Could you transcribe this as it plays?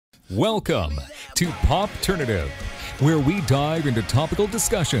Welcome to Popternative, where we dive into topical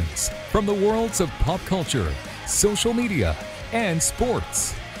discussions from the worlds of pop culture, social media, and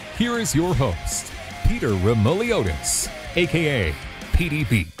sports. Here is your host, Peter Remoliotis, aka PD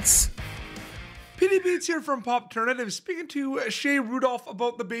Beats. PD Beats here from Popternative, speaking to Shay Rudolph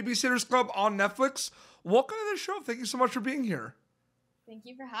about the Babysitters Club on Netflix. Welcome to the show. Thank you so much for being here. Thank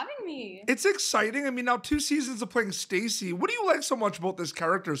you for having me. It's exciting. I mean, now 2 seasons of playing Stacy. What do you like so much about this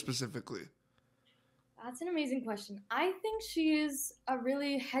character specifically? That's an amazing question. I think she is a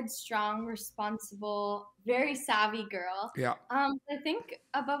really headstrong, responsible, very savvy girl. Yeah. I think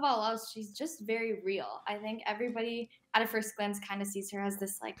above all else, she's just very real. I think everybody at a first glance kind of sees her as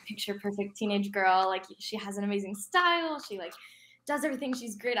this like picture perfect teenage girl. Like she has an amazing style. She like does everything.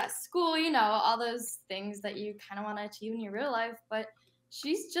 She's great at school, you know, all those things that you kind of want to achieve in your real life. But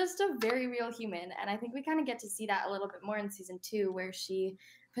she's just a very real human. And I think we kind of get to see that a little bit more in season 2, where she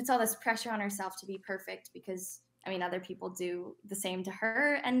puts all this pressure on herself to be perfect because, I mean, other people do the same to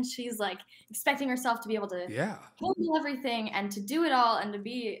her. And she's like expecting herself to be able to handle everything and to do it all and to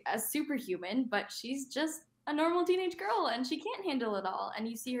be a superhuman. But she's just a normal teenage girl and she can't handle it all. And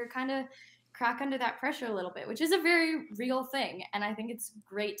you see her kind of crack under that pressure a little bit, which is a very real thing. And I think it's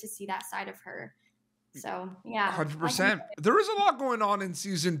great to see that side of her. So, yeah. 100%. There is a lot going on in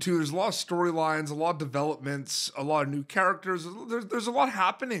season 2. There's a lot of storylines, a lot of developments, a lot of new characters. There's a lot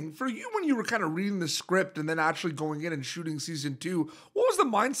happening. For you, when you were kind of reading the script and then actually going in and shooting season 2, what was the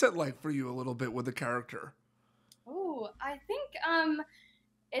mindset like for you a little bit with the character? Oh, I think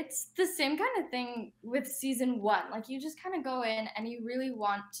it's the same kind of thing with season 1. Like, you just kind of go in and you really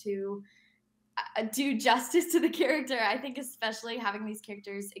want to do justice to the character. I think especially having these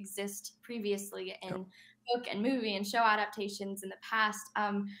characters exist previously in book and movie and show adaptations in the past.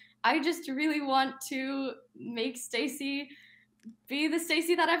 I just really want to make Stacy be the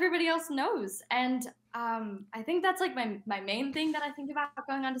Stacy that everybody else knows. And I think that's like my main thing that I think about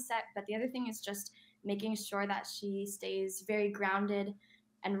going on to set. But the other thing is just making sure that she stays very grounded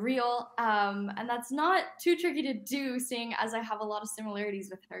and real, and that's not too tricky to do, seeing as I have a lot of similarities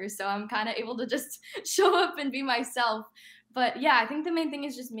with her, so I'm kind of able to just show up and be myself. But yeah, I think the main thing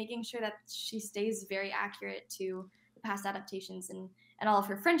is just making sure that she stays very accurate to the past adaptations, and all of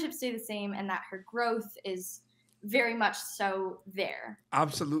her friendships stay the same, and that her growth is very much so there.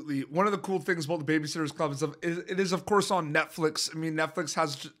 Absolutely. One of the cool things about the Babysitters Club is it is, of course, on Netflix. I mean, Netflix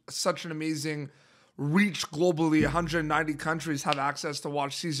has such an amazing reach globally. 190 countries have access to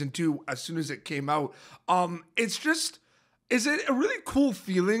watch season 2 as soon as it came out. Is it a really cool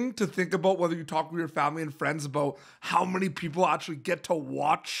feeling to think about, whether you talk with your family and friends about how many people actually get to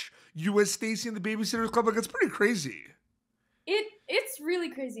watch you as Stacy in the Babysitters Club? Like, it's pretty crazy. It's really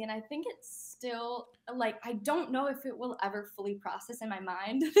crazy, and I think it's still, like, I don't know if it will ever fully process in my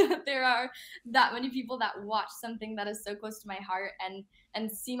mind that there are that many people that watch something that is so close to my heart and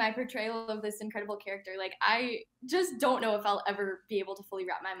see my portrayal of this incredible character. Like, I just don't know if I'll ever be able to fully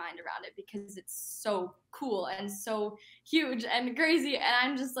wrap my mind around it, because it's so cool and so huge and crazy, and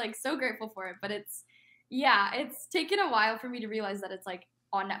I'm just like so grateful for it. But it's taken a while for me to realize that it's like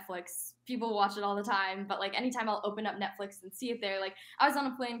on Netflix. People watch it all the time, but like anytime I'll open up Netflix and see it there, like I was on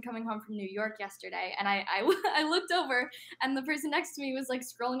a plane coming home from New York yesterday, and I looked over and the person next to me was like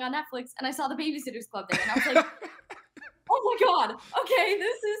scrolling on Netflix, and I saw the Babysitters Club there, and I was like, oh my God, okay,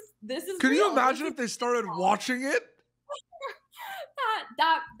 this is Can real. you imagine if they started watching it?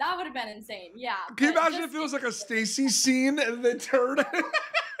 That would have been insane. Yeah. Can you imagine if it was like a Stacy scene and they turn and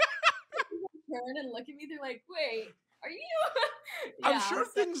look at me, they're like, wait, are you? I'm sure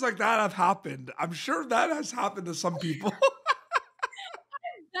things like that have happened. I'm sure that has happened to some people.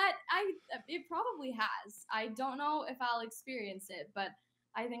 It probably has. I don't know if I'll experience it, but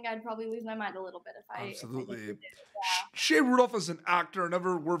I think I'd probably lose my mind a little bit if I Absolutely. If I did. Shay Rudolph is an actor.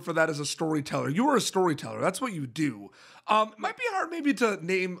 Another word for that is a storyteller. You are a storyteller. That's what you do. It might be hard maybe to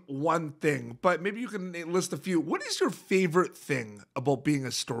name one thing, but maybe you can list a few. What is your favorite thing about being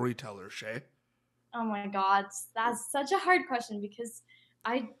a storyteller, Shay? Oh my God, that's such a hard question, because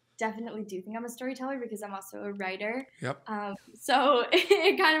I definitely do think I'm a storyteller, because I'm also a writer. Yep. So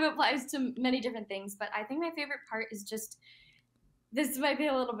it kind of applies to many different things. But I think my favorite part is just, this might be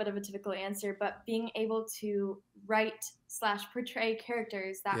a little bit of a typical answer, but being able to write/portray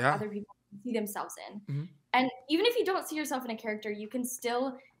characters that other people can see themselves in. Mm-hmm. And even if you don't see yourself in a character, you can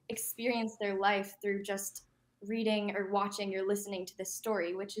still experience their life through just reading or watching or listening to this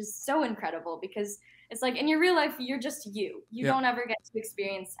story, which is so incredible, because it's like in your real life, you're just you. You don't ever get to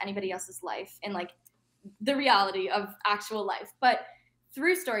experience anybody else's life in like the reality of actual life. But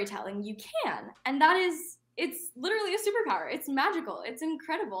through storytelling, you can. And that is it's literally a superpower. It's magical. It's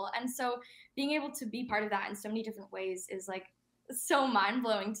incredible. And so being able to be part of that in so many different ways is like so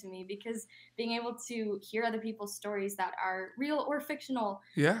mind-blowing to me, because being able to hear other people's stories that are real or fictional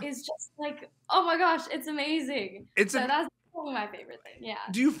Yeah. is just like, oh my gosh, it's amazing. It's So an that's probably my favorite thing. Yeah.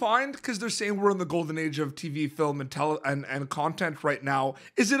 Do you find, because they're saying we're in the golden age of TV, film, and content right now,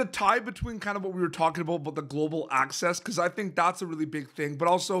 is it a tie between kind of what we were talking about the global access? Because I think that's a really big thing, but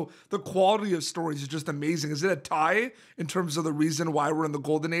also the quality of stories is just amazing. Is it a tie in terms of the reason why we're in the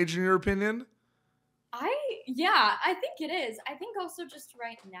golden age, in your opinion? Yeah, I think it is. I think also just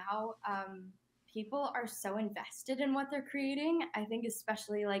right now, people are so invested in what they're creating. I think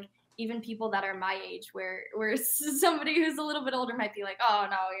especially like even people that are my age, where somebody who's a little bit older might be like, oh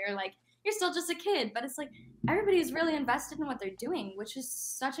no, you're still just a kid. But it's like everybody's really invested in what they're doing, which is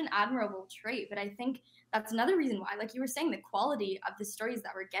such an admirable trait. But I think that's another reason why, like you were saying, the quality of the stories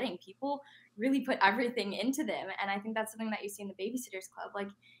that we're getting, people really put everything into them. And I think that's something that you see in the Babysitters Club. Like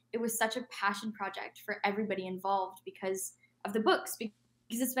it was such a passion project for everybody involved because of the books, because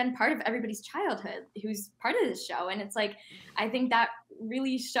it's been part of everybody's childhood who's part of this show. And it's like, I think that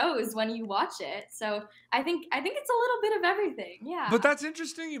really shows when you watch it. So I think it's a little bit of everything. Yeah. But that's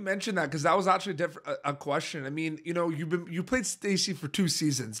interesting you mentioned that, because that was actually a question. I mean, you know, you played Stacy for 2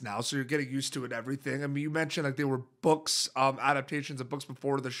 seasons now, so you're getting used to it, everything. I mean, you mentioned like they were books, adaptations of books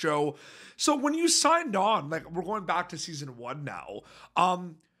before the show. So when you signed on, like we're going back to season 1 now,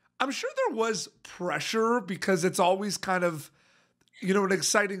 I'm sure there was pressure, because it's always kind of, you know, an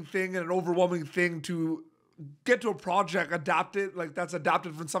exciting thing and an overwhelming thing to get to a project adapted, like that's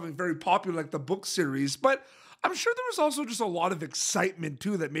adapted from something very popular like the book series. But I'm sure there was also just a lot of excitement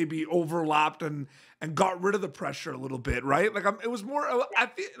too that maybe overlapped and got rid of the pressure a little bit, right? Like it was more, I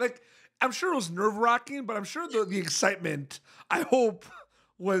feel like, I'm sure it was nerve-wracking, but I'm sure the excitement, I hope,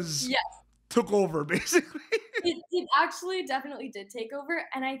 was Yes. took over basically. It actually definitely did take over.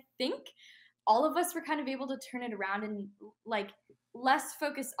 And I think all of us were kind of able to turn it around and like less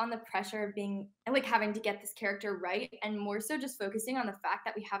focus on the pressure of being like having to get this character right, and more so just focusing on the fact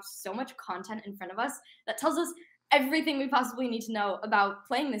that we have so much content in front of us that tells us everything we possibly need to know about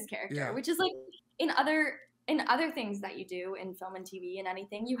playing this character. Yeah. Which is like in other things that you do in film and TV and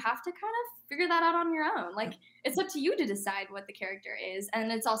anything, you have to kind of figure that out on your own. Like it's up to you to decide what the character is,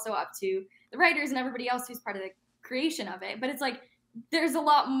 and it's also up to the writers and everybody else who's part of the creation of it. But it's like there's a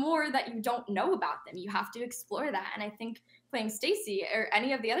lot more that you don't know about them. You have to explore that. And I think playing Stacy or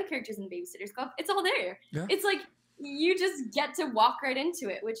any of the other characters in Babysitter's Club, it's all there. Yeah. It's like you just get to walk right into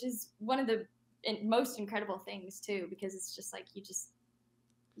it, which is one of the most incredible things too, because it's just like you just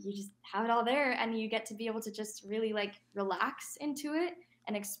have it all there, and you get to be able to just really like relax into it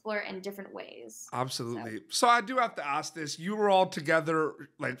and explore it in different ways. Absolutely. So I do have to ask this. You were all together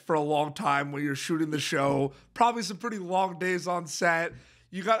like for a long time when you're shooting the show, probably some pretty long days on set.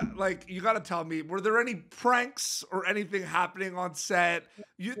 You got to tell me, were there any pranks or anything happening on set?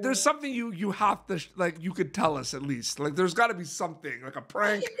 There's something you have to, like, you could tell us at least. Like, there's got to be something, like a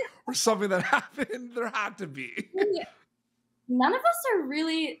prank or something that happened. There had to be. None of us are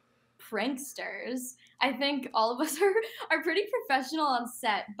really pranksters. I think all of us are pretty professional on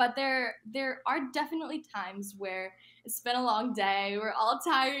set, but there are definitely times where it's been a long day, we're all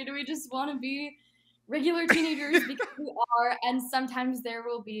tired, we just want to be regular teenagers because we are, and sometimes there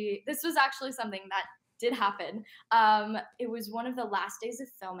will be, this was actually something that did happen. It was one of the last days of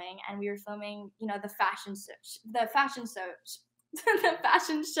filming, and we were filming, you know, the fashion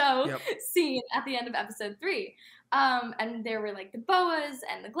show Yep. scene at the end of episode 3. And there were like the boas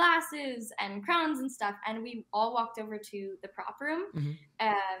and the glasses and crowns and stuff. And we all walked over to the prop room.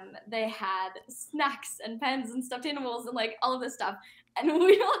 Mm-hmm. They had snacks and pens and stuffed animals and like all of this stuff. And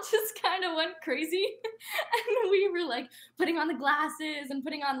we all just kind of went crazy. And we were like putting on the glasses and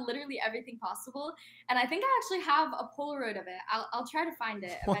putting on literally everything possible. And I think I actually have a Polaroid of it. I'll try to find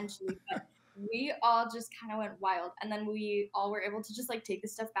it eventually. But we all just kind of went wild. And then we all were able to just like take the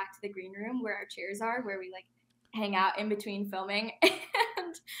stuff back to the green room where our chairs are, where we like hang out in between filming.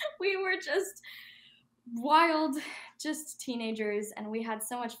 And we were just wild, just teenagers, and we had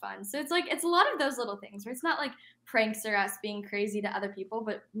so much fun. So it's like, it's a lot of those little things where it's not like pranks or us being crazy to other people,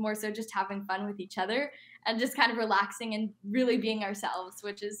 but more so just having fun with each other and just kind of relaxing and really being ourselves,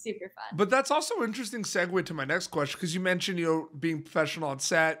 which is super fun. But that's also an interesting segue to my next question, because you mentioned, you know, being professional on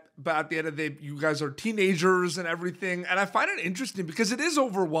set, but at the end of the day, you guys are teenagers and everything. And I find it interesting because it is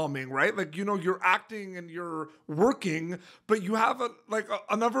overwhelming, right? Like, you know, you're acting and you're working, but you have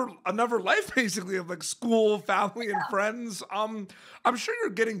another life basically of like school, family, and friends. I'm sure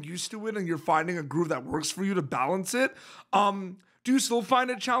you're getting used to it and you're finding a groove that works for you to balance it. Do you still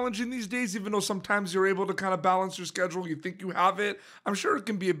find it challenging these days, even though sometimes you're able to kind of balance your schedule? You think you have it. I'm sure it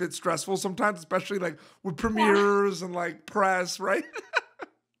can be a bit stressful sometimes, especially like with Yeah. premieres and like press, right?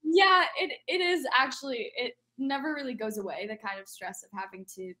 Yeah, it is actually. It never really goes away, the kind of stress of having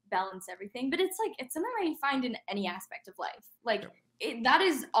to balance everything. But it's like it's something that you find in any aspect of life. Like that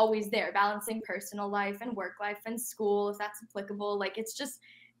is always there, balancing personal life and work life and school, if that's applicable. Like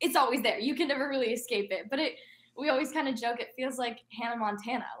it's always there. You can never really escape it. But we always kind of joke, it feels like Hannah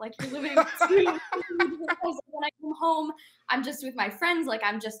Montana. Like you're living two different lives. When I come home, I'm just with my friends. Like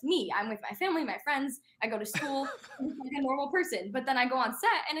I'm just me. I'm with my family, my friends. I go to school. I'm like a normal person. But then I go on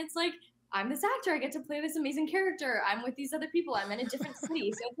set and it's like, I'm this actor. I get to play this amazing character. I'm with these other people. I'm in a different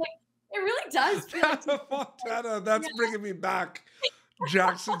city. So it's like, it really does feel like Hannah Montana, that's bringing me back.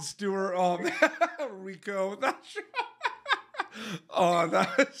 Jackson Stewart, Rico. Oh,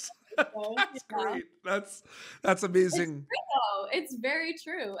 that's great. That's amazing. It's true, though. It's very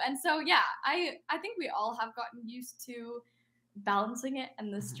true. And so, yeah, I think we all have gotten used to balancing it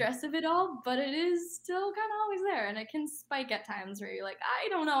and the stress of it all, but it is still kind of always there, and it can spike at times where you're like, I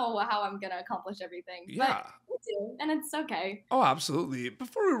don't know how I'm gonna accomplish everything. Yeah. But we do, and it's okay. Oh, absolutely.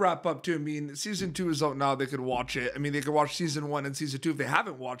 Before we wrap up, too, I mean, season 2 is out now. They could watch it. I mean, they could watch season 1 and season 2. If they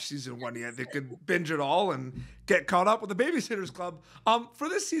haven't watched season 1 yet, they could binge it all and get caught up with the Babysitters Club. For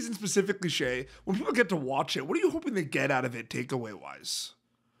this season specifically, Shay, when people get to watch it, what are you hoping they get out of it, takeaway-wise?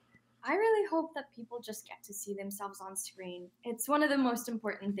 I really hope that people just get to see themselves on screen. It's one of the most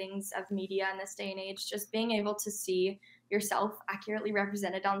important things of media in this day and age, just being able to see yourself accurately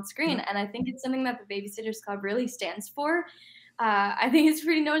represented on screen. And I think it's something that the Babysitters Club really stands for. I think it's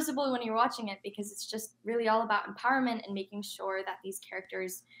pretty noticeable when you're watching it because it's just really all about empowerment and making sure that these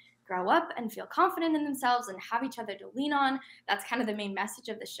characters grow up and feel confident in themselves and have each other to lean on. That's kind of the main message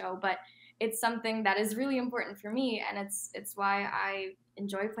of the show, but it's something that is really important for me, and it's why I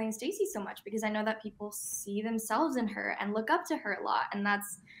enjoy playing Stacey so much, because I know that people see themselves in her and look up to her a lot, and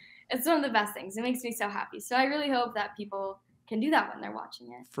it's one of the best things. It makes me so happy. So I really hope that people can do that when they're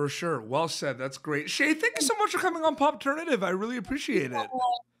watching it. For sure. Well said. That's great. Shay, thank you so much for coming on Popternative. I really appreciate it.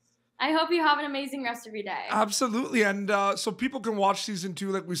 I hope you have an amazing rest of your day. Absolutely. And so people can watch season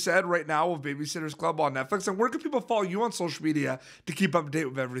 2, like we said, right now of Babysitters Club on Netflix. And where can people follow you on social media to keep up to date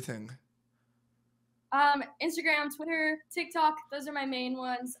with everything? Instagram, Twitter, TikTok, those are my main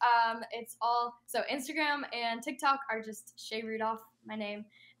ones. It's all, so Instagram and TikTok are just Shay Rudolph, my name.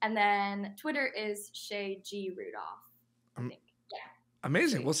 And then Twitter is Shay G Rudolph, I think. Yeah.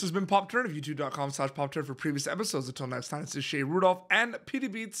 Amazing. Well, this has been Popternative, youtube.com/Popternative for previous episodes. Until next time, this is Shay Rudolph and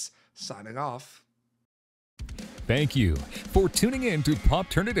PD Beats signing off. Thank you for tuning in to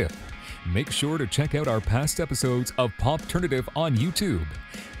Popternative. Make sure to check out our past episodes of Popternative on YouTube.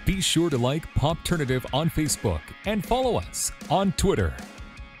 Be sure to like Popternative on Facebook and follow us on Twitter.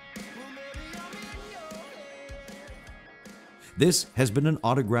 This has been an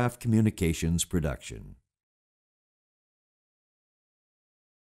Autograph Communications production.